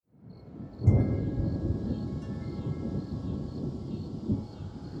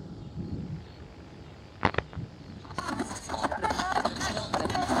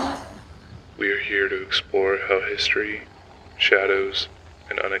here to explore how history, shadows,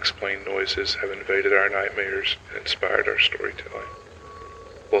 and unexplained noises have invaded our nightmares and inspired our storytelling.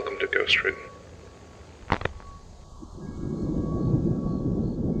 Welcome to Ghost Written.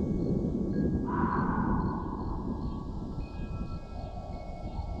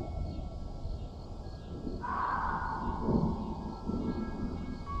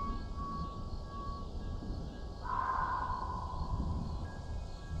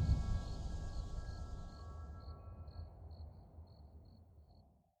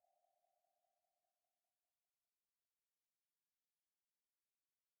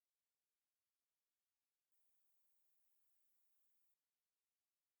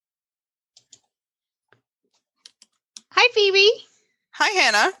 Hi, Phoebe. Hi,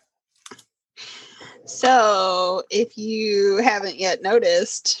 Hannah. So, if you haven't yet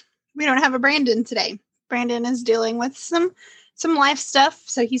noticed, we don't have a Brandon today. Brandon is dealing with some life stuff,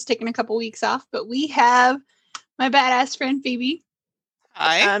 so he's taking a couple weeks off. But we have my badass friend Phoebe.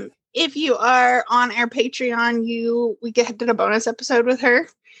 Hi. If you are on our Patreon, we did a bonus episode with her.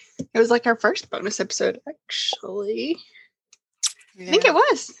 It was like our first bonus episode, actually. Yeah. I think it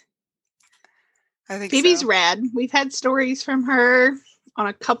was. I think Phoebe's rad. We've had stories from her on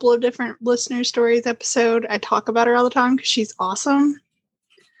a couple of different listener stories episode. I talk about her all the time because she's awesome.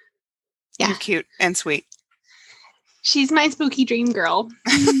 Yeah. You're cute and sweet. She's my spooky dream girl.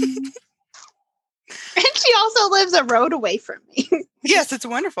 And she also lives a road away from me. Yes, it's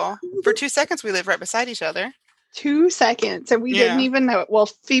wonderful. For 2 seconds, we live right beside each other. 2 seconds. And we didn't even know it. Well,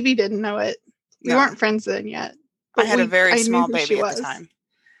 Phoebe didn't know it. We weren't friends then yet. I had a very small baby at the time.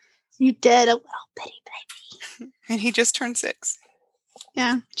 You did, a little bitty baby. And he just turned 6.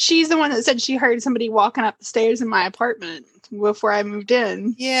 Yeah. She's the one that said she heard somebody walking up the stairs in my apartment before I moved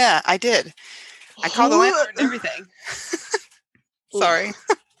in. Yeah, I did. I called the landlord and everything. Sorry.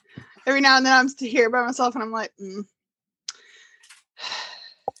 Every now and then I'm here by myself and I'm like,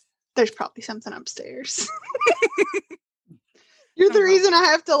 there's probably something upstairs. You're the reason I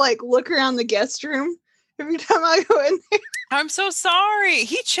have to look around the guest room every time I go in there. I'm so sorry.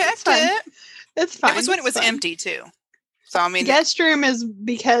 He checked it. It's fine. It was when it was empty too. So I mean, guest room is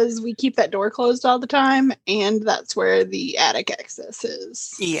because we keep that door closed all the time, and that's where the attic access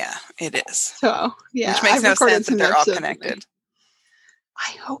is. Yeah, it is. So yeah, which makes no sense that they're all connected.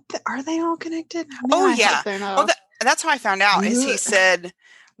 I hope that are they all connected? Yeah. Well, that's how I found out. Is he said,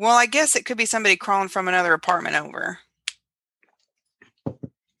 "Well, I guess it could be somebody crawling from another apartment over."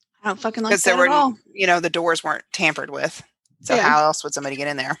 I don't fucking like that at all. The doors weren't tampered with. So how else would somebody get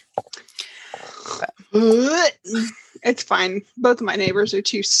in there? It's fine. Both of my neighbors are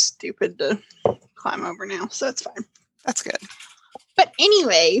too stupid to climb over now, so it's fine. That's good. But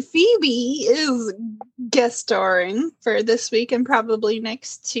anyway, Phoebe is guest starring for this week and probably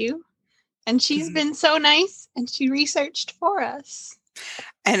next too. And she's been so nice, and she researched for us.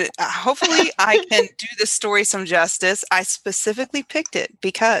 And hopefully I can do this story some justice. I specifically picked it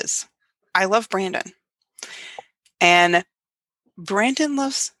because I love Brandon. And Brandon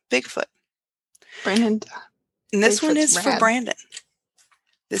loves Bigfoot. And this one is for Brandon.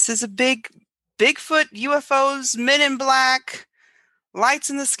 This is a big Bigfoot, UFOs, Men in Black,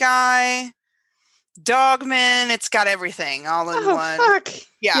 lights in the sky, dogmen. It's got everything all in one. Fuck.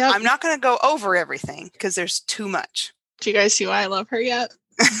 Yeah, yep. I'm not going to go over everything because there's too much. Do you guys see why I love her yet?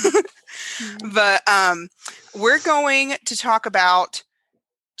 But we're going to talk about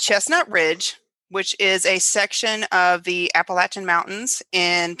Chestnut Ridge, which is a section of the Appalachian Mountains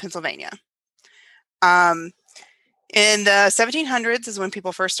in Pennsylvania. In the 1700s is when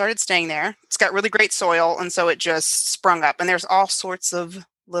people first started staying there. It's got really great soil, and so it just sprung up. And there's all sorts of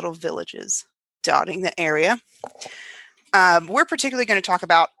little villages dotting the area. We're particularly going to talk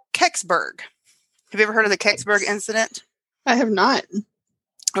about Kecksburg. Have you ever heard of the Kecksburg incident? I have not.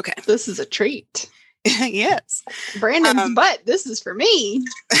 Okay. This is a treat. Yes. Brandon's butt. This is for me.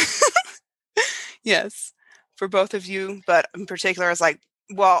 Yes. For both of you. But in particular, I was like,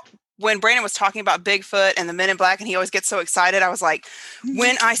 well, when Brandon was talking about Bigfoot and the Men in Black, and he always gets so excited, I was like,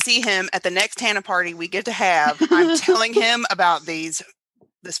 when I see him at the next Hannah party we get to have, I'm telling him about this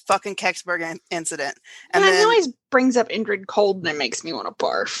fucking Kecksburg incident. And then, it always brings up Indrid Cold, and it makes me want to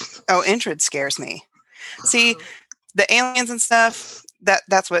barf. Oh, Indrid scares me. See, the aliens and stuff,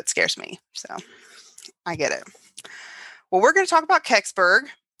 that's what scares me. So I get it. Well, we're going to talk about Kecksburg.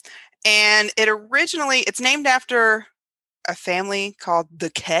 And it's named after a family called the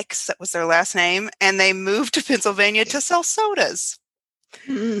Kecks. That was their last name. And they moved to Pennsylvania to sell sodas.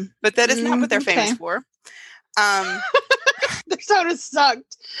 But that is not what they're famous for. Their sodas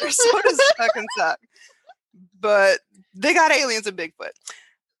sucked. Their sodas fucking suck. But they got aliens and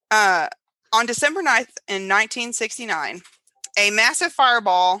Bigfoot. On December 9th in 1969, a massive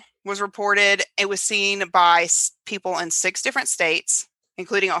fireball was reported. It was seen by people in 6 different states,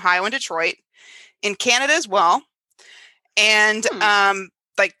 including Ohio and Detroit, in Canada as well. And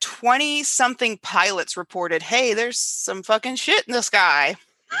like 20-something pilots reported, hey, there's some fucking shit in the sky.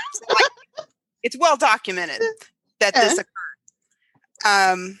 So, like, it's well documented that this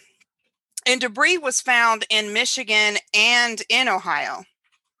occurred. And debris was found in Michigan and in Ohio.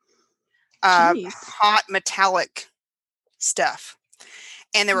 Hot metallic stuff.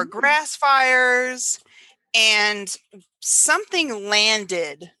 And there were grass fires, and something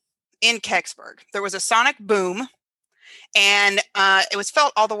landed in Kecksburg. There was a sonic boom, and it was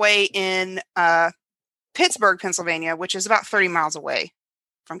felt all the way in Pittsburgh, Pennsylvania, which is about 30 miles away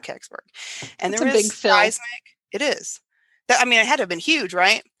from Kecksburg. And That's there a is big fill. seismic. It is. I mean, it had to have been huge,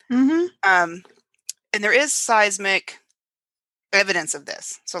 right? Mm-hmm. And there is seismic evidence of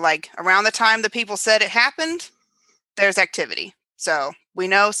this. So, like, around the time the people said it happened, there's activity. So we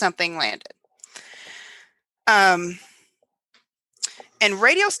know something landed. And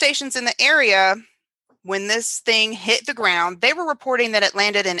radio stations in the area, when this thing hit the ground, they were reporting that it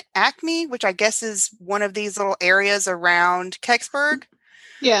landed in Acme, which I guess is one of these little areas around Kecksburg.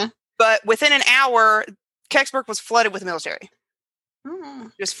 Yeah. But within an hour, Kecksburg was flooded with military.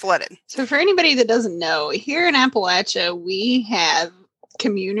 Just flooded. So for anybody that doesn't know, here in Appalachia, we have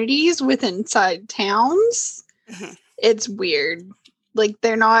communities with inside towns. Mm-hmm. It's weird. Like,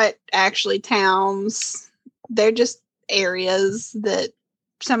 they're not actually towns. They're just areas that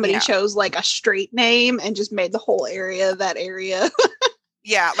somebody chose like a street name and just made the whole area that area.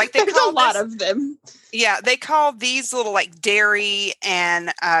 Yeah, like they there's call a lot of them. Yeah, they call these little like Derry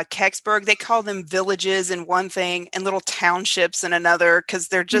and Kecksburg, they call them villages in one thing and little townships in another, because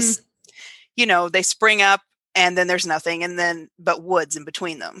they're just, you know, they spring up and then there's nothing, and then but woods in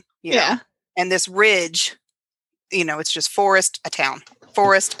between them. You know? And this ridge, you know, it's just forest, a town.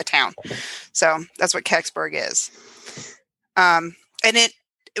 So that's what Kecksburg is. And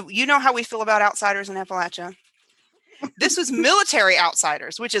you know how we feel about outsiders in Appalachia? This was military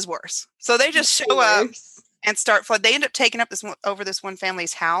outsiders, which is worse. So they just show up and start flood. They end up taking up over this one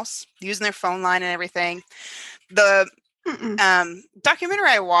family's house, using their phone line and everything. The documentary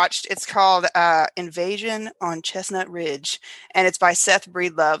I watched, it's called Invasion on Chestnut Ridge, and it's by Seth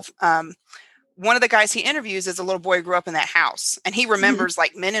Breedlove. One of the guys he interviews is a little boy who grew up in that house, and he remembers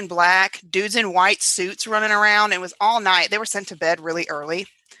like men in black, dudes in white suits running around. And it was all night. They were sent to bed really early.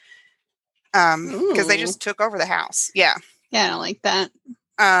 Because they just took over the house. Yeah. Yeah, I don't like that.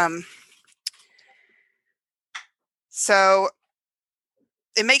 So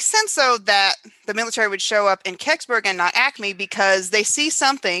it makes sense, though, that the military would show up in Kecksburg and not Acme, because they see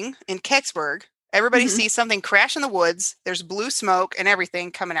something in Kecksburg. Everybody sees something crash in the woods. There's blue smoke and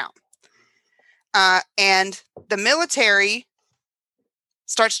everything coming out. And the military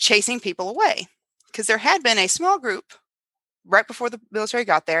starts chasing people away, because there had been a small group right before the military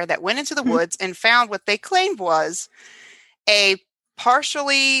got there that went into the woods and found what they claimed was a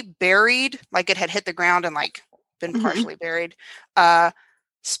partially buried, like it had hit the ground and like been partially buried,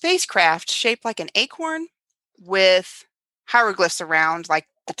 spacecraft shaped like an acorn with hieroglyphs around like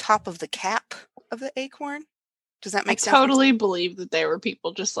the top of the cap of the acoron. Does that make sense? I totally believe that there were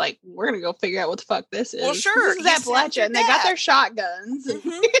people just like, we're going to go figure out what the fuck this is. Well, sure. This is Appalachia, and they got their shotguns. And,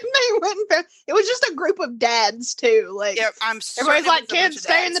 and they went and found, it was just a group of dads, too. Like, everybody's like, kids,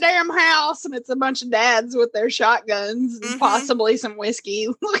 stay in the damn house. And it's a bunch of dads with their shotguns and possibly some whiskey.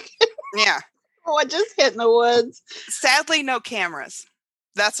 Yeah. What just hit in the woods. Sadly, no cameras.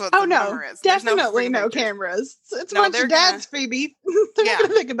 That's what the rumor is. Definitely no cameras. It's a bunch of dads, Phoebe. They're not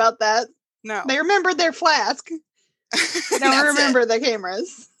going to think about that. No. They remembered their flask. They don't remember the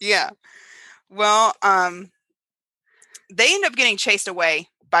cameras. Yeah. Well, they end up getting chased away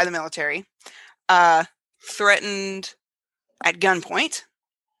by the military, threatened at gunpoint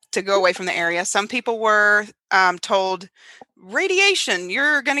to go away from the area. Some people were told, radiation,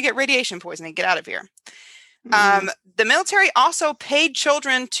 you're going to get radiation poisoning, get out of here. The military also paid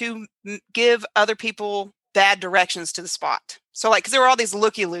children to give other people bad directions to the spot. So, like, because there were all these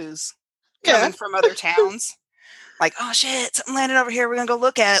looky-loos coming from other towns. Like, oh shit, something landed over here. We're going to go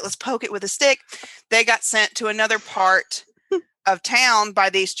look at it. Let's poke it with a stick. They got sent to another part of town by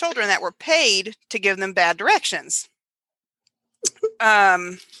these children that were paid to give them bad directions.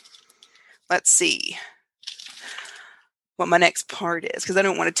 Let's see what my next part is, because I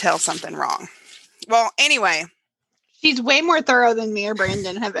don't want to tell something wrong. Well, anyway. She's way more thorough than me or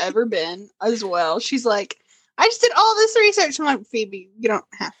Brandon have ever been as well. She's like, I just did all this research. I'm like, Phoebe, you don't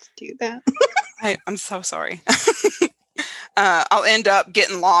have to do that. I'm so sorry. I'll end up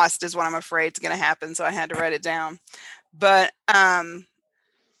getting lost is what I'm afraid is going to happen. So I had to write it down. But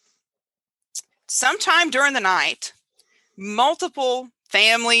sometime during the night, multiple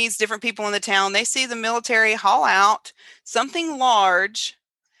families, different people in the town, they see the military haul out something large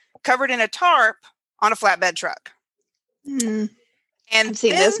covered in a tarp on a flatbed truck. And And I've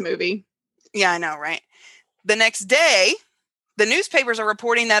seen then- this movie. Yeah, I know, right? The next day, the newspapers are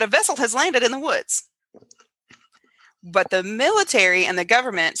reporting that a vessel has landed in the woods. But the military and the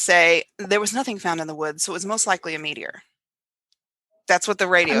government say there was nothing found in the woods, so it was most likely a meteor. That's what the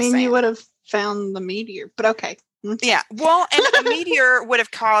radio I mean, saying. you would have found the meteor, but okay. Yeah, well, and a meteor would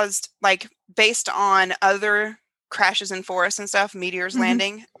have caused, like, based on other crashes in forests and stuff, meteors Mhm.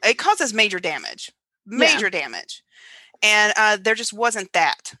 landing, it causes major damage. Major damage. And there just wasn't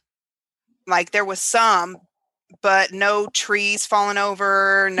that. Like, there was some, but no trees falling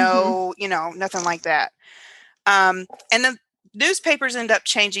over, no, nothing like that. And the newspapers end up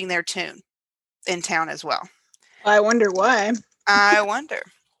changing their tune in town as well. I wonder why. I wonder.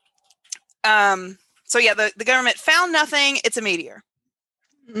 So yeah, the government found nothing. It's a meteor.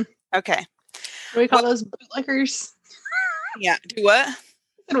 Mhm. Okay. What do we call those bootlickers? Yeah. Do what?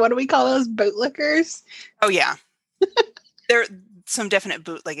 And what do we call those bootlickers? Oh yeah. There some definite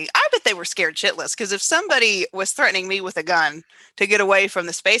bootlegging. I bet they were scared shitless because if somebody was threatening me with a gun to get away from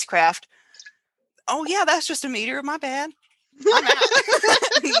the spacecraft, oh yeah, that's just a meteor. My bad. I'm out.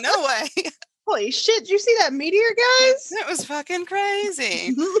 No way. Holy shit, did you see that meteor, guys? It was fucking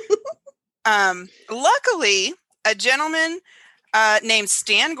crazy. Luckily, a gentleman named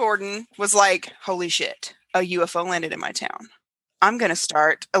Stan Gordon was like, holy shit, a UFO landed in my town. I'm going to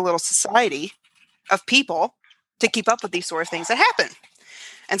start a little society of people to keep up with these sort of things that happen.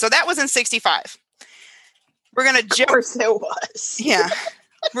 And so that was in 65. We're going to jump. Of course it was. Yeah.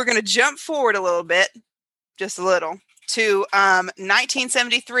 We're going to jump forward a little bit, just a little, to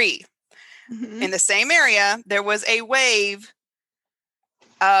 1973. Mhm. In the same area, there was a wave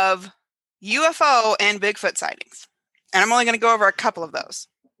of UFO and Bigfoot sightings. And I'm only going to go over a couple of those.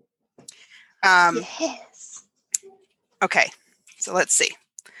 Yes. Okay, so let's see.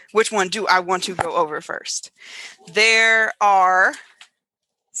 Which one do I want to go over first? There are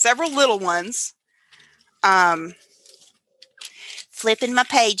several little ones. Flipping my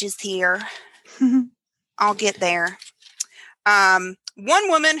pages here. I'll get there. One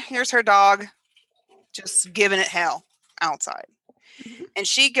woman, here's her dog, just giving it hell outside. Mhm. And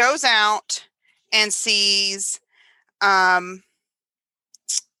she goes out and sees, let's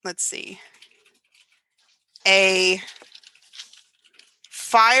see, a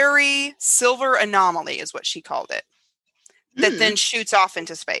fiery silver anomaly is what she called it, that then shoots off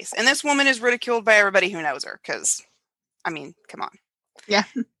into space. And this woman is ridiculed by everybody who knows her because, I mean, come on. Yeah.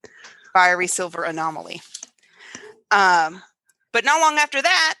 Fiery silver anomaly. But not long after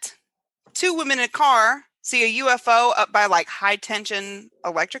that, two women in a car see a UFO up by like high tension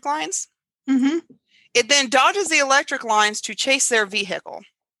electric lines. Mm-hmm. It then dodges the electric lines to chase their vehicle.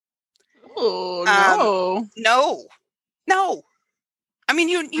 Oh, no. No. I mean,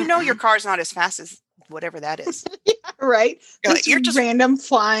 you know your car's not as fast as whatever that is. Yeah, right. You're This like, you're just random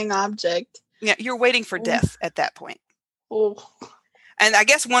flying object. yeah, you're waiting for death at that point. Oh. And I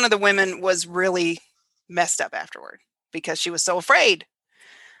guess one of the women was really messed up afterward because she was so afraid.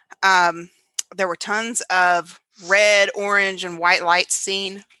 There were tons of red, orange, and white lights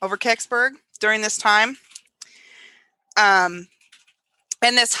seen over Kecksburg during this time. And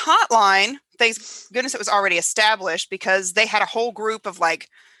this hotline, thank goodness it was already established because they had a whole group of like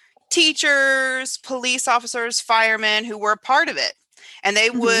teachers, police officers, firemen who were a part of it. And they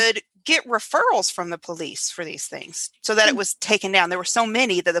would get referrals from the police for these things so that it was taken down. There were so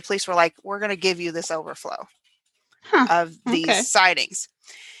many that the police were like, we're going to give you this overflow of these sightings.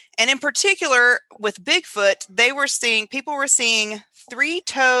 And in particular with Bigfoot, people were seeing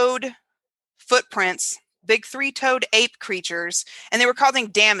three-toed footprints, big three-toed ape creatures, and they were causing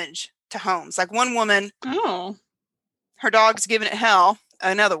damage to homes. Like one woman, her dog's giving it hell,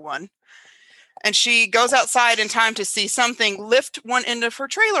 another one. And she goes outside in time to see something lift one end of her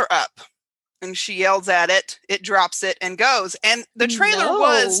trailer up. And she yells at it, it drops it and goes. And the trailer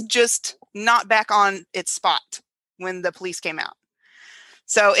was just not back on its spot when the police came out.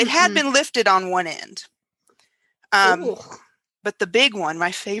 So it had been lifted on one end. But the big one,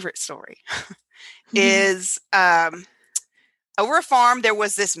 my favorite story, is over a farm, there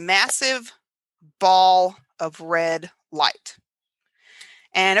was this massive ball of red light.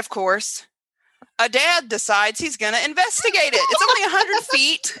 And of course, a dad decides he's going to investigate it. It's only 100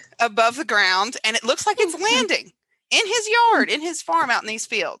 feet above the ground, and it looks like it's landing in his yard, in his farm out in these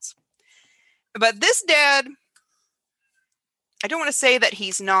fields. But this dad I don't want to say that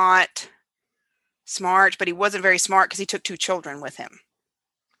he's not smart, but he wasn't very smart because he took 2 children with him.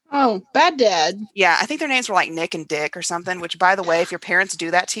 Oh, bad dad. Yeah, I think their names were like Nick and Dick or something, which, by the way, if your parents do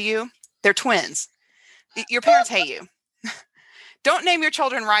that to you, they're twins. Your parents hate you. Don't name your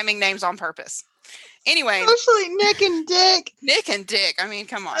children rhyming names on purpose. Anyway. Especially Nick and Dick. Nick and Dick. I mean,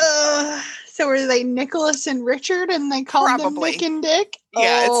 come on. So were they Nicholas and Richard and they called them Nick and Dick?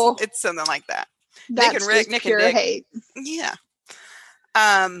 Yeah, it's something like that. That's Nick and Rick, Nick and Dick. Hate. Yeah.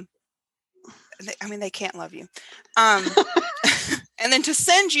 They can't love you. And then to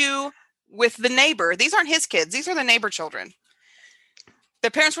send you with the neighbor. These aren't his kids. These are the neighbor children.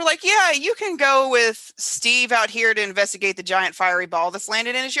 The parents were like, yeah, you can go with Steve out here to investigate the giant fiery ball that's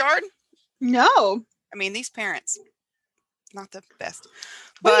landed in his yard. No. I mean, these parents, not the best.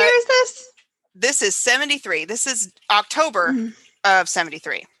 What year is this? This is 73. This is October of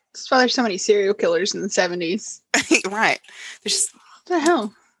 73. That's why there's so many serial killers in the 70s. Right. There's just, what the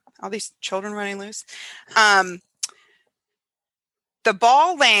hell? All these children running loose. The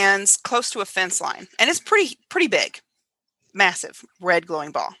ball lands close to a fence line, and it's pretty big. Massive, red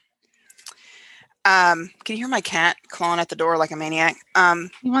glowing ball. Can you hear my cat clawing at the door like a maniac?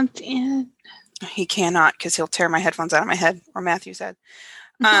 He wants in. He cannot because he'll tear my headphones out of my head, or Matthew's head.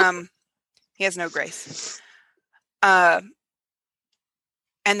 He has no grace. And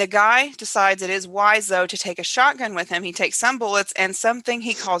the guy decides it is wise, though, to take a shotgun with him. He takes some bullets and something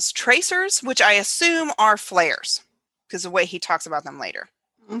he calls tracers, which I assume are flares, because the way he talks about them later.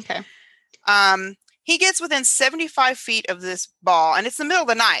 Okay. He gets within 75 feet of this ball, and it's the middle of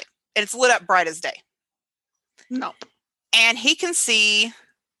the night, and it's lit up bright as day. Nope. And he can see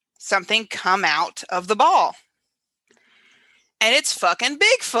something come out of the ball. And it's fucking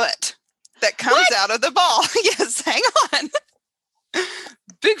Bigfoot that comes out of the ball. Yes, hang on.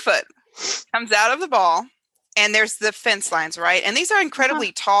 Bigfoot comes out of the ball, and there's the fence lines, right? And these are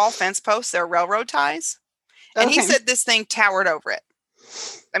incredibly tall fence posts. They're railroad ties. And he said this thing towered over it.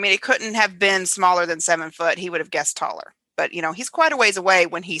 I mean, it couldn't have been smaller than 7 foot. He would have guessed taller. But, he's quite a ways away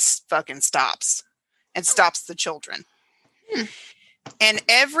when he fucking stops and stops the children. And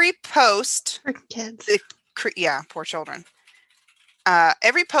every post... For kids. Yeah, poor children.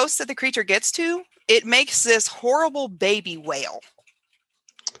 Every post that the creature gets to, it makes this horrible baby wail.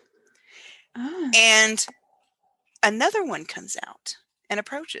 And another one comes out and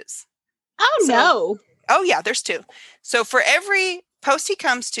approaches. Oh, no. Oh, yeah, there's 2. So for every post he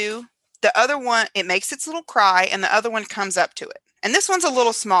comes to, the other one, it makes its little cry, and the other one comes up to it. And this one's a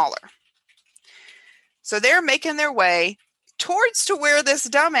little smaller. So they're making their way towards to where this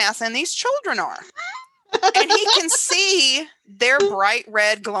dumbass and these children are. And he can see their bright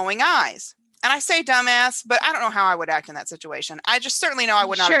red glowing eyes. And I say dumbass, but I don't know how I would act in that situation. I just certainly know I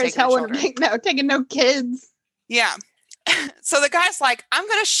would not have taken the children. Taking no kids. Yeah. So the guy's like, I'm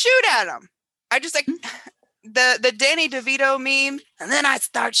going to shoot at him. I just like the Danny DeVito meme. And then I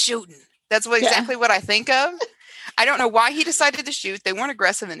start shooting. That's exactly what I think of. I don't know why he decided to shoot. They weren't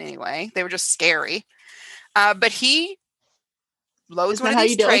aggressive in any way. They were just scary. But he loads one of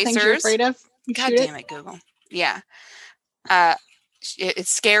these tracers. Things you're afraid of? God damn it, Google. Yeah.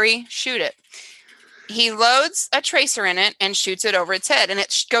 It's scary. Shoot it. He loads a tracer in it and shoots it over its head, and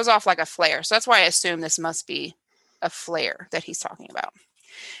it goes off like a flare. So that's why I assume this must be a flare that he's talking about.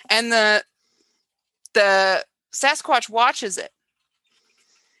 And the Sasquatch watches it.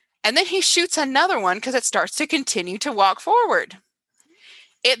 And then he shoots another one because it starts to continue to walk forward.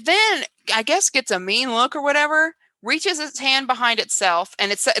 It then, I guess, gets a mean look or whatever, reaches its hand behind itself,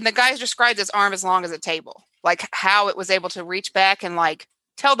 and the guy describes its arm as long as a table. Like how it was able to reach back and like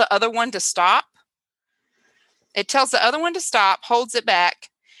tell the other one to stop. It tells the other one to stop, holds it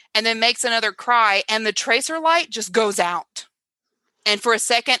back, and then makes another cry, and the tracer light just goes out. And for a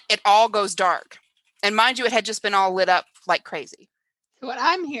second, it all goes dark. And mind you, it had just been all lit up like crazy. What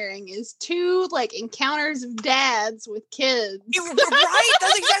I'm hearing is 2 encounters of dads with kids. You're right.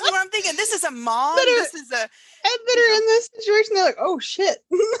 That's exactly what I'm thinking. This is a mom. And that are in this situation. They're like, oh shit.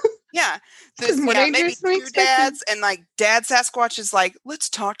 Yeah. Maybe 2 dads, and Dad Sasquatch is like, let's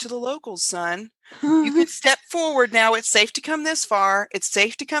talk to the locals, son. You can step forward now. It's safe to come this far. It's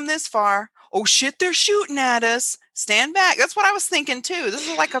safe to come this far. Oh shit, they're shooting at us. Stand back. That's what I was thinking too. This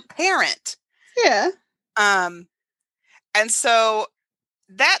is like a parent. Yeah. And so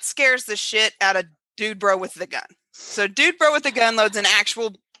that scares the shit out of Dude Bro with the gun. So Dude Bro with the gun loads an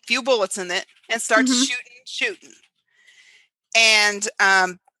actual few bullets in it and starts shooting. And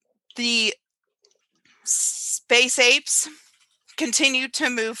the space apes continue to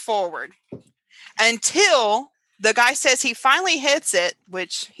move forward until the guy says he finally hits it,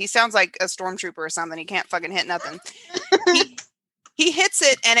 which he sounds like a stormtrooper or something. He can't fucking hit nothing. He hits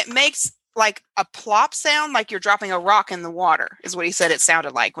it and it makes like a plop sound, like you're dropping a rock in the water, is what he said it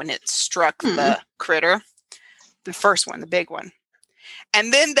sounded like when it struck the critter. The first one, the big one.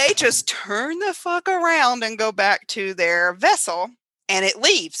 And then they just turn the fuck around and go back to their vessel and it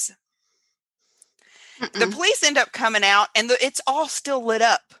leaves. The police end up coming out and it's all still lit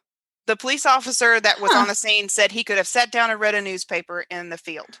up. The police officer that was on the scene said he could have sat down and read a newspaper in the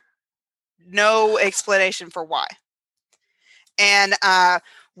field. No explanation for why. And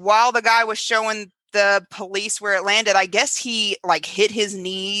while the guy was showing the police where it landed, I guess he like hit his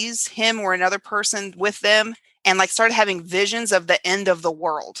knees, him or another person with them, and like started having visions of the end of the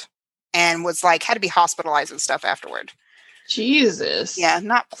world and was like, had to be hospitalized and stuff afterward. Jesus. Yeah,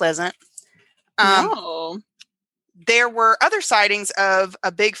 not pleasant. No. There were other sightings of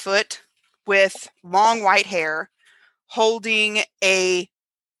a Bigfoot with long white hair holding a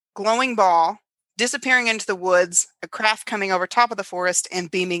glowing ball, disappearing into the woods, a craft coming over top of the forest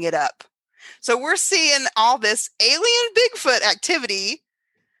and beaming it up. So we're seeing all this alien Bigfoot activity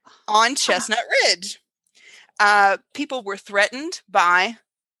on Chestnut Ridge. People were threatened by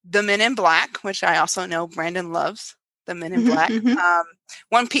the Men in Black, which I also know Brandon loves. The Men in Black.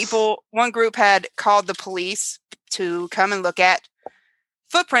 One group had called the police to come and look at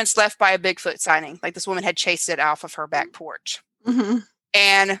footprints left by a Bigfoot sighting. Like this woman had chased it off of her back porch.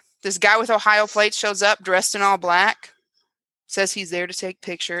 And this guy with Ohio plates shows up dressed in all black, says he's there to take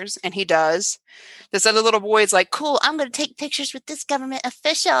pictures, and he does. This other little boy is like, cool, I'm going to take pictures with this government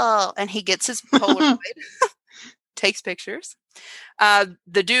official. And he gets his Polaroid, takes pictures.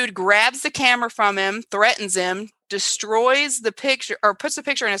 The dude grabs the camera from him, threatens him, destroys the picture or puts the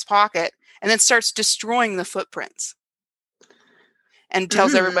picture in his pocket and then starts destroying the footprints and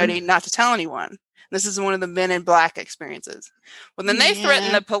tells everybody not to tell anyone. This is one of the Men in Black experiences. Well, then they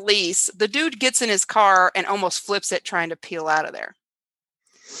threaten the police. The dude gets in his car and almost flips it trying to peel out of there.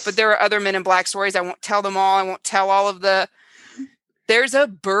 But there are other Men in Black stories. I won't tell them all. I won't tell all of the... There's a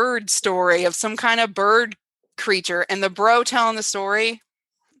bird story of some kind of bird creature and the bro telling the story.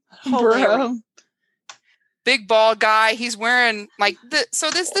 Bro. Big bald guy. He's wearing like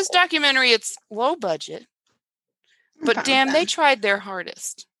this documentary, it's low budget. But damn, they tried their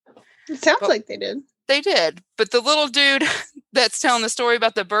hardest. It sounds like they did. They did. But the little dude that's telling the story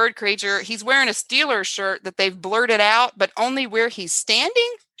about the bird creature, he's wearing a Steelers shirt that they've blurred out, but only where he's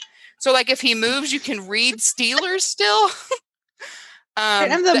standing. So like if he moves, you can read Steelers still. They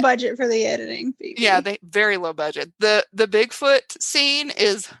have the budget for the editing. Baby. Yeah, they very low budget. The Bigfoot scene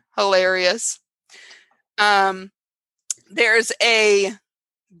is hilarious. There's a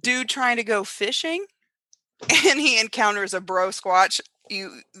dude trying to go fishing and he encounters a bro squatch.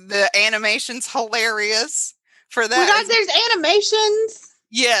 The animation's hilarious for that. Oh my God, there's animations.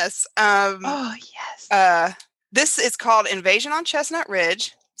 Yes. Oh yes. This is called Invasion on Chestnut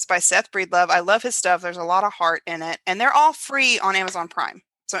Ridge. It's by Seth Breedlove. I love his stuff. There's a lot of heart in it, and they're all free on Amazon Prime,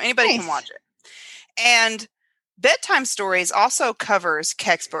 so anybody can watch it. And Bedtime Stories also covers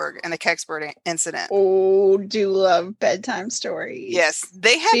Kecksburg and the Kecksburg incident. Oh, do love Bedtime Stories. Yes,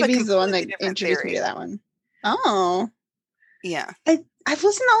 they have Phoebe's the one that introduced me to that one. Oh, yeah. I've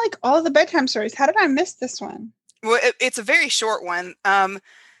listened to like all of the Bedtime Stories. How did I miss this one? Well, it's a very short one.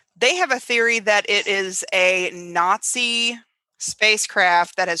 They have a theory that it is a Nazi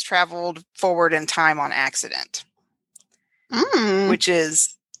spacecraft that has traveled forward in time on accident, which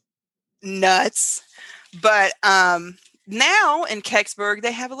is nuts. But now in Kecksburg,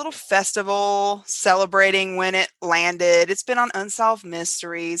 they have a little festival celebrating when it landed. It's been on Unsolved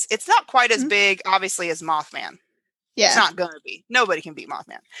Mysteries. It's not quite as big, obviously, as Mothman. Yeah. It's not going to be. Nobody can beat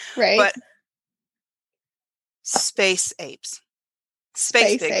Mothman. Right. But space apes.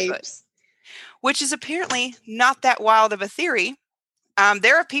 Space apes. Which is apparently not that wild of a theory.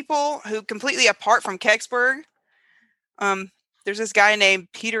 There are people who completely apart from Kecksburg. There's this guy named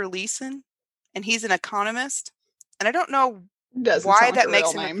Peter Leeson, and he's an economist. And I don't know why that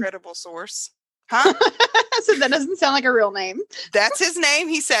makes him a credible source. Huh? So that doesn't sound like a real name. That's his name,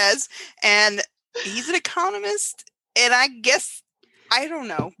 he says. And he's an economist. And I guess, I don't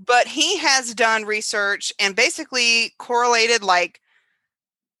know. But he has done research and basically correlated like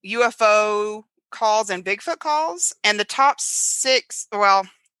UFO calls and Bigfoot calls. And the top 6, well,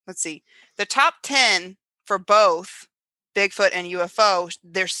 let's see. The top 10 for both Bigfoot and UFO,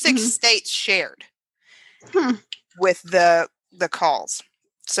 there's 6 states shared with the calls.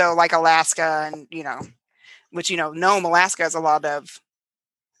 So like Alaska and, which, Nome, Alaska has a lot of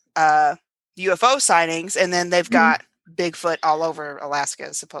UFO sightings. And then they've got Bigfoot all over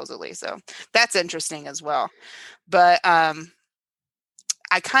Alaska, supposedly. So that's interesting as well. But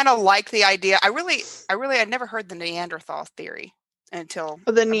I kind of like the idea. I never heard the Neanderthal theory. until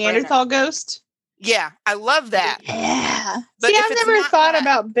Oh, the Neanderthal ghost? Yeah, I love that. Yeah. But See, if I've it's never not thought that-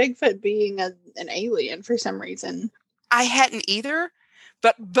 about Bigfoot being an alien for some reason. I hadn't either.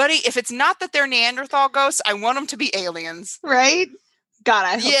 But, buddy, if it's not that they're Neanderthal ghosts, I want them to be aliens. Right? God,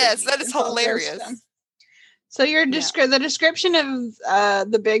 I hope Yes, they're that is Neanderthal ghosts hilarious. then. So your the description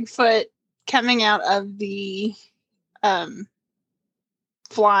of the Bigfoot coming out of the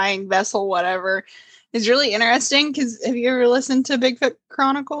flying vessel, whatever, is really interesting. Because have you ever listened to Bigfoot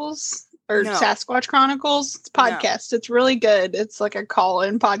Chronicles or No. Sasquatch Chronicles? It's a podcast. It's really good. It's like a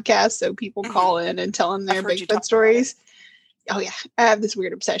call-in podcast, so people call in and tell them their I've heard you talk Bigfoot about stories. Oh yeah, I have this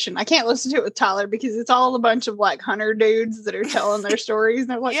weird obsession. I can't listen to it with Tyler because it's all a bunch of like hunter dudes that are telling their stories, and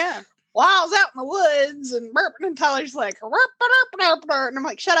they're like, Yeah. well, I was out in the woods and burping, and Tyler's like, and I'm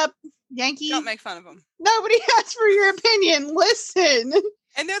like, shut up, Yankee. Don't make fun of them. Nobody asked for your opinion. Listen.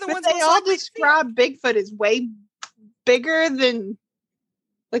 And they're the But ones they most all likely to be. describe Bigfoot as way bigger than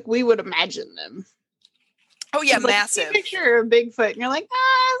like we would imagine them. Oh, yeah, It's like, massive. you see a picture of Bigfoot and you're like,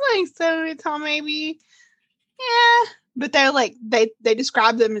 I think so. Tall, maybe. Yeah. But they're like, they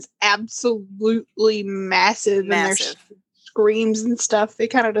describe them as absolutely massive. And their Massive. screams and stuff. They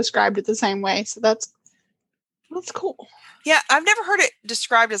kind of described it the same way. So that's cool. Yeah, I've never heard it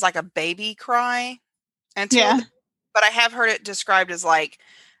described as like a baby cry. Yeah. But I have heard it described as like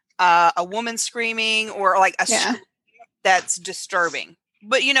a woman screaming or like a Yeah. scream that's disturbing.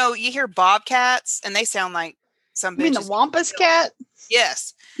 But you know, you hear bobcats and they sound like some You mean the bitches. Wampus cat?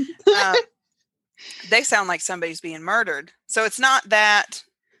 Yes. They sound like somebody's being murdered. So it's not that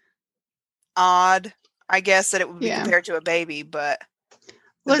odd, I guess, that it would be Yeah. compared to a baby, but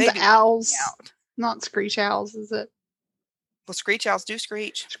What is baby the owls? out. Not screech owls, is it? Well, screech owls do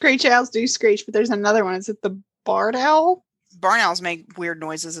screech. Screech owls do screech, but there's another one. Is it the barred owl? Barn owls make weird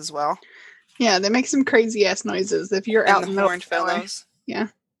noises as well. Yeah, they make some crazy ass noises. If you're out And in the the horned middle of nowhere. fellows.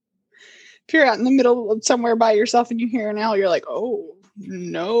 If you're out in the middle of somewhere by yourself and you hear an owl, you're like, oh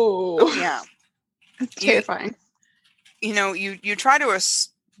no. Oh, yeah. It's You- terrifying. You know, you try to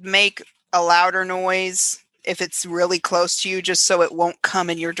make a louder noise if it's really close to you, just so it won't come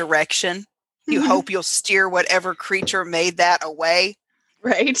in your direction. You Mhm. hope you'll steer whatever creature made that away.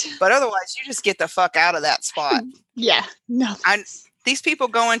 Right? But otherwise, you just get the fuck out of that spot. Yeah. No. These people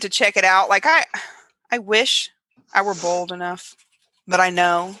going to check it out, like I wish I were bold enough, but I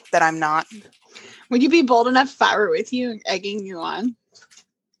know that I'm not. Would you be bold enough if I were with you and egging you on?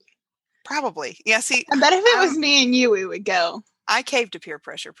 Probably. Yeah, see, I bet if it was me and you, we would go. I cave to peer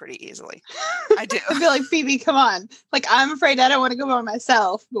pressure pretty easily. I do. I'd be like, Phoebe, come on. Like, I'm afraid I don't want to go by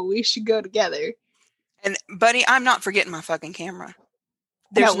myself, but we should go together. And buddy, I'm not forgetting my fucking camera.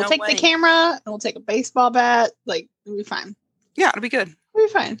 No, we'll take way. the camera and we'll take a baseball bat. Like, it'll be fine. Yeah, it'll be good. It'll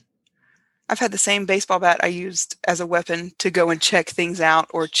be fine. I've had the same baseball bat I used as a weapon to go and check things out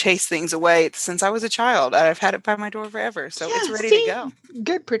or chase things away since I was a child. I've had it by my door forever, so it's Yeah, ready see? to go.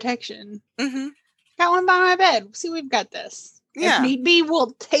 Good protection. Mm-hmm. Got one by my bed. See, we've got this. Yeah. If need be,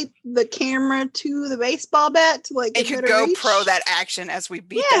 we'll tape the camera to the baseball bat to like It get could better go reach. pro that action as we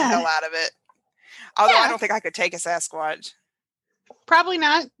beat the Yeah. hell out of it. Although I Yeah. don't think I could take a Sasquatch. Probably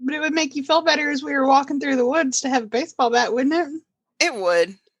not, but it would make you feel better as we were walking through the woods to have a baseball bat, wouldn't it? It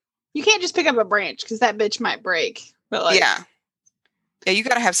would. You can't just pick up a branch because that bitch might break. But like, Yeah, you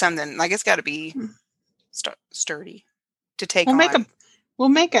got to have something. Like it's got to be Hmm. sturdy to take we'll on. we'll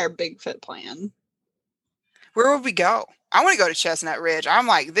make our Bigfoot plan. Where would we go? I want to go to Chestnut Ridge. I'm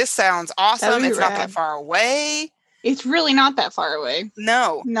like, this sounds awesome. be It's not rad. that far away. It's really not that far away.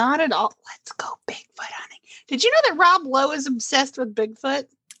 No. Not at all. Let's go Bigfoot hunting. Did you know that Rob Lowe is obsessed with Bigfoot?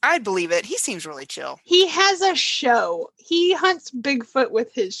 I'd believe it. He seems really chill. He has a show. He hunts Bigfoot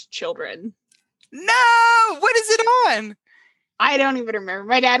with his children. No! What is it on? I don't even remember.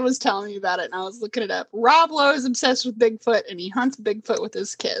 My dad was telling me about it and I was looking it up. Rob Lowe is obsessed with Bigfoot and he hunts Bigfoot with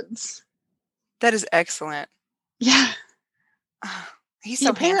his kids. That is excellent. Yeah. He's He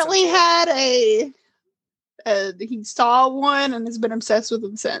so apparently handsome, had he saw one and has been obsessed with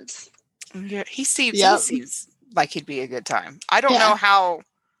him since. too. Yeah, he seems Yep. like he'd be a good time. I don't Yeah. know how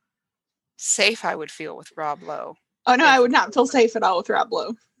safe I would feel with Rob Lowe. Oh no, I would not feel safe at all with Rob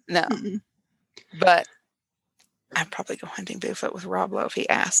Lowe. No. Mm-mm. But I'd probably go hunting Bigfoot with Rob Lowe if he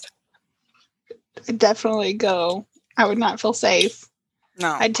asked. I'd definitely go. I would not feel safe.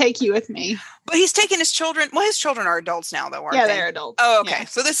 No. I'd take you with me. But he's taking his children. Well, his children are adults now, though, aren't Yeah, they? they're adults. Oh, okay. Yeah.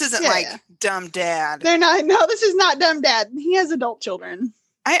 So this isn't Yeah, like yeah. dumb dad. They're not. No, this is not dumb dad. He has adult children.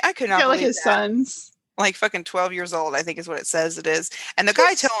 I could not They're like believe his that. sons. Like fucking 12 years old, I think is what it says it is. And the guy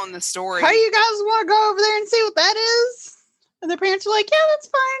Yes. telling the story. How you guys want to go over there and see what that is? And the parents are like, yeah, that's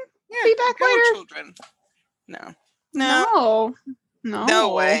fine. yeah, be back go, later. children. No. No.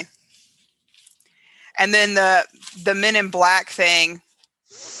 No way. And then the Men in Black thing.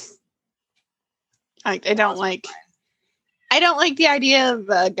 I don't like the idea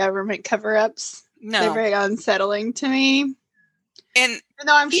of government cover-ups. No. They're very unsettling to me. And even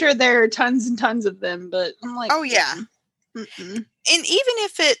though I'm sure there are tons and tons of them, but I'm like, oh yeah. Mm-mm. And even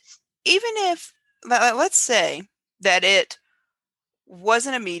if let's say that it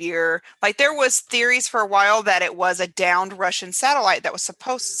wasn't a meteor, like there was theories for a while that it was a downed Russian satellite that was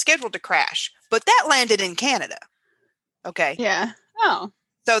scheduled to crash, but that landed in Canada. Okay. Yeah. Oh.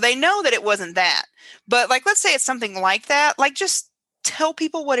 So they know that it wasn't that. But like, let's say it's something like that. Like, just tell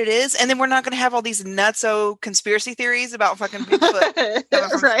people what it is, and then we're not going to have all these nutso conspiracy theories about fucking Bigfoot coming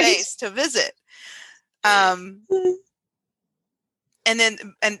from space to visit. And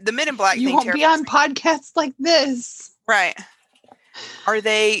the Men in Black you thing. You won't be on podcasts like this. Right. Are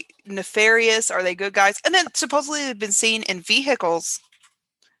they nefarious? Are they good guys? And then supposedly they've been seen in vehicles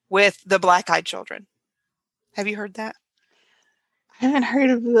with the black-eyed children. Have you heard that? I haven't heard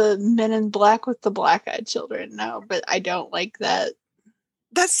of the Men in Black with the black-eyed children, no, but I don't like that.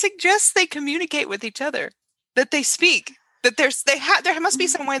 That suggests they communicate with each other, that they speak, that there must be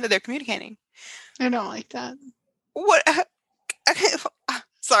some way that they're communicating. I don't like that. What?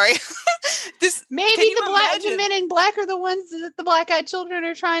 Sorry. Maybe the Men in Black are the ones that the black-eyed children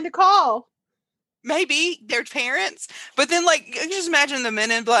are trying to call. Maybe their parents, but then like just imagine the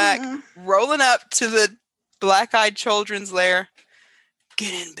Men in Black rolling up to the black-eyed children's lair.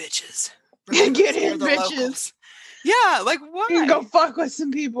 Get in, bitches. Get in, bitches. Locals. Yeah, like why? You can go fuck with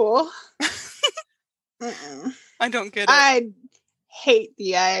some people. I don't get it. I hate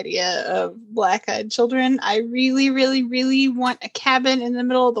the idea of black-eyed children. I really, really, really want a cabin in the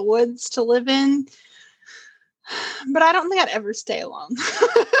middle of the woods to live in. But I don't think I'd ever stay alone.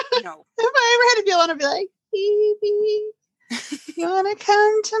 No. If I ever had to be alone, I'd be like, Phoebe, you want to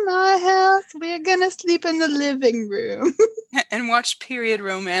come to my house? We're going to sleep in the living room. And watch period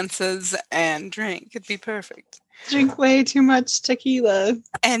romances and drink. It'd be perfect. Drink way too much tequila.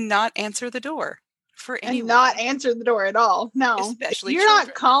 And not answer the door for anyone. And not answer the door at all. No. Especially if you're children.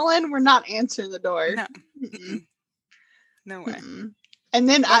 not calling, we're not answering the door. No. No way. And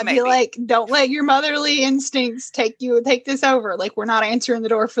then Well, I'd maybe. be like, don't let your motherly instincts take this over. Like, we're not answering the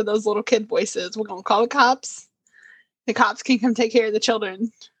door for those little kid voices. We're going to call the cops. The cops can come take care of the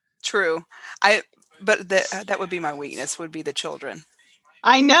children. True. But that would be my weakness, would be the children.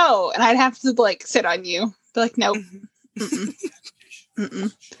 I know. And I'd have to, like, sit on you. Be like, nope. Mm-mm. Mm-mm.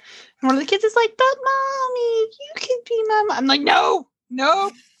 And one of the kids is like, but mommy, you can be my mom. I'm like, no,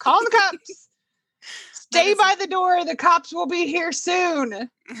 call the cops. Stay by the door. The cops will be here soon.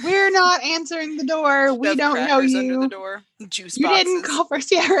 We're not answering the door. We don't know you. Under the door. Juice you boxes. didn't call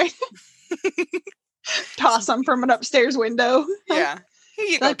first. Yeah, right. Toss them from an upstairs window. Yeah. Here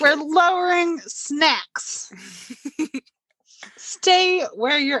you like go, we're kids. lowering snacks. Stay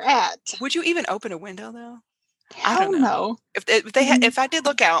where you're at. Would you even open a window though? I don't know. If I did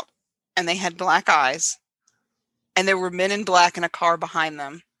look out and they had black eyes and there were Men in Black in a car behind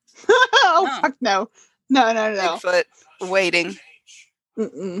them. Oh, fuck no. No. Bigfoot waiting.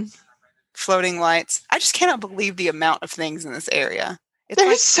 Mm-mm. Floating lights. I just cannot believe the amount of things in this area.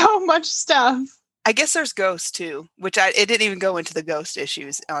 There's so much stuff. I guess there's ghosts too, which it didn't even go into the ghost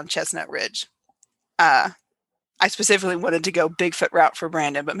issues on Chestnut Ridge. I specifically wanted to go Bigfoot route for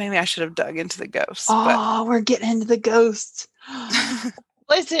Brandon, but maybe I should have dug into the ghosts. Oh, we're getting into the ghosts.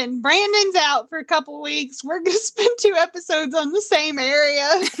 Listen, Brandon's out for a couple weeks. We're going to spend 2 episodes on the same area.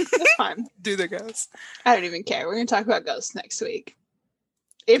 That's fine. Do the ghosts. I don't even care. We're going to talk about ghosts next week.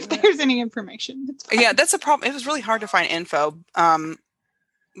 If there's any information. It's fine. Yeah, that's a problem. It was really hard to find info.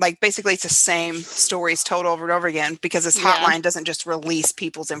 Like basically it's the same stories told over and over again because this hotline doesn't just release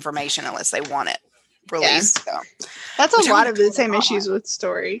people's information unless they want it released. Yeah. So. That's a lot of the same issues with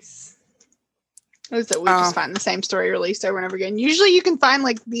stories. Is that we just find the same story released over and over again. Usually you can find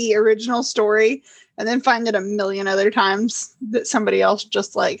like the original story and then find it a million other times that somebody else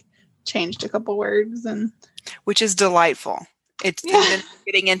just like changed a couple words and which is delightful. It's then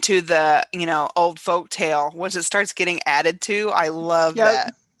getting into the, old folk tale. Once it starts getting added to, I love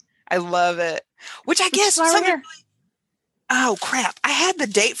that. I love it. Which I guess oh crap. I had the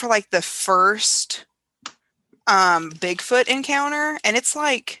date for like the first Bigfoot encounter and it's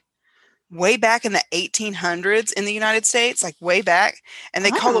like way back in the 1800s in the United States, like way back, and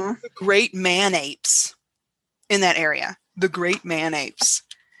they call them the Great Man Apes in that area. The Great Man Apes.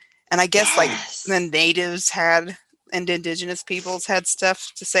 And I guess like the natives had and indigenous peoples had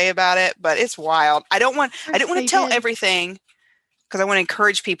stuff to say about it, but it's wild. I didn't want to tell everything because I want to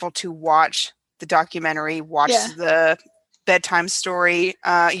encourage people to watch the documentary, watch the bedtime story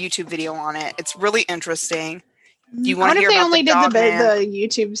YouTube video on it. It's really interesting. Do you I want wonder to hear if they about only the did dog man? the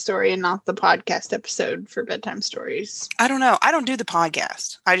YouTube story and not the podcast episode for bedtime stories. I don't know. I don't do the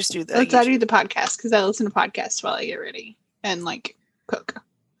podcast. I just do the I YouTube. do the podcast because I listen to podcasts while I get ready and like cook.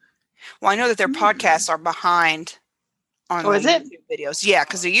 Well, I know that their podcasts are behind on Oh, the is it? YouTube videos. Yeah,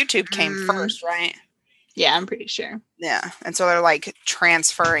 because the YouTube came first, right? Yeah, I'm pretty sure. Yeah, and so they're like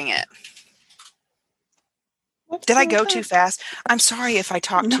transferring it. What's Did I wrong go with too that? fast? I'm sorry if I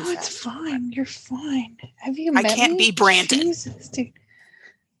talk No, too it's fast. fine. You're fine. Have you I met can't me? be Brandon. Jesus, dude.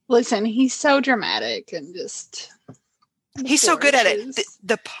 Listen, he's so dramatic and just. He's so good at it. flourishes.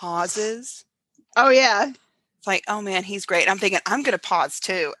 The pauses. Oh yeah. It's like, oh man, he's great. I'm thinking I'm gonna pause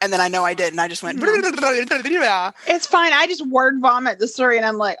too, and then I know I did, and I just went. It's fine. I just word vomit the story, and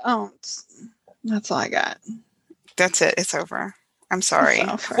I'm like, oh, that's all I got. That's it. It's over. I'm sorry. It's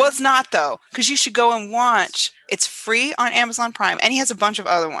over. Well, it's not though, because you should go and watch. It's free on Amazon Prime, and he has a bunch of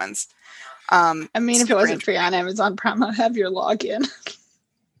other ones. I mean, if it super wasn't free on Amazon Prime, I'd have your login.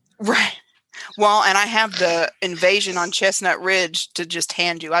 Right. Well, and I have the Invasion on Chestnut Ridge to just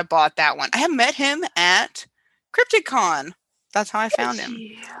hand you. I bought that one. I have met him at CryptidCon. That's how I found him.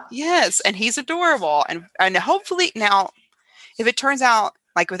 Yes, and he's adorable. And hopefully now, if it turns out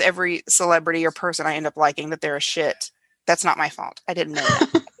like with every celebrity or person I end up liking that they're a shit, that's not my fault. I didn't know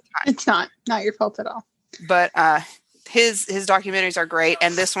that. It's not your fault at all. But his documentaries are great,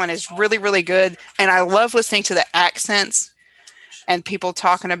 and this one is really, really good. And I love listening to the accents and people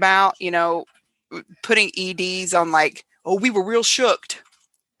talking about, putting EDs on like, oh, we were real shooked.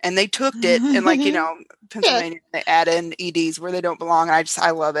 And they took it and like, Pennsylvania, they add in EDs where they don't belong. And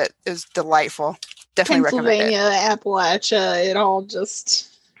I love it. It was delightful. Definitely recommend it. Pennsylvania, Appalachia, it all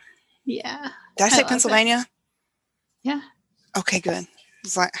just, yeah. Did I say love Pennsylvania? Yeah. Okay, good.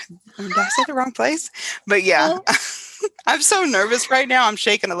 It's like, did I say the wrong place? But yeah, Oh. I'm so nervous right now. I'm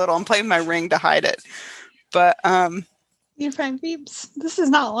shaking a little. I'm playing my ring to hide it. But You're fine, peeps. This is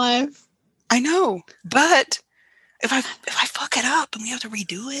not live. I know. But if I fuck it up and we have to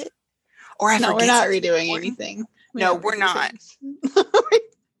redo it, or I No, we're forget not something redoing important- anything. No, don't we're redo not. things. We're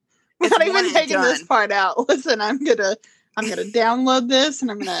It's not one even and taking this done. part out. Listen, I'm gonna download this and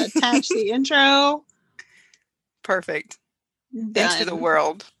I'm gonna attach the intro. Perfect. Into the Done.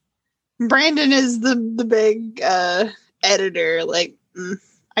 world. Brandon is the big editor. Like,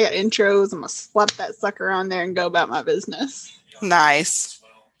 I got intros. I'm gonna slap that sucker on there and go about my business. Nice.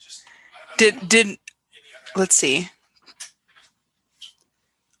 Did let's see.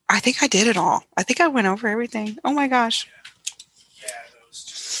 I think I did it all. I think I went over everything. Oh my gosh.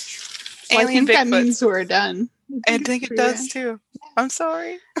 Well, I Alien think that Bigfoot. means we're done. I think it does too. I'm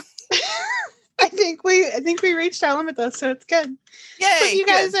sorry. I think we reached our limit though, so it's good. Yay. If you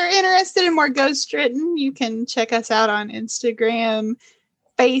guys good. are interested in more Ghost Written, you can check us out on Instagram,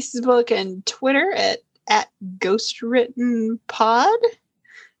 Facebook, and Twitter at Ghost Written Pod.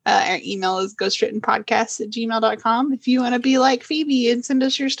 Our email is ghostwrittenpodcast@gmail.com. If you want to be like Phoebe and send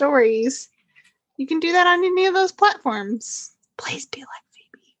us your stories, you can do that on any of those platforms. Please be like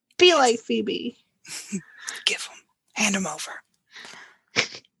Phoebe. Be like Phoebe. Give them. Hand them over.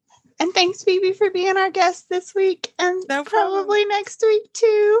 And thanks, Phoebe, for being our guest this week and No problem. probably next week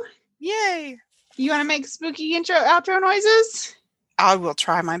too. Yay. You want to make spooky intro outro noises? I will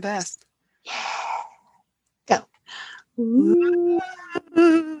try my best. Go. Ooh.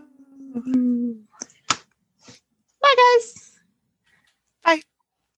 Bye, guys.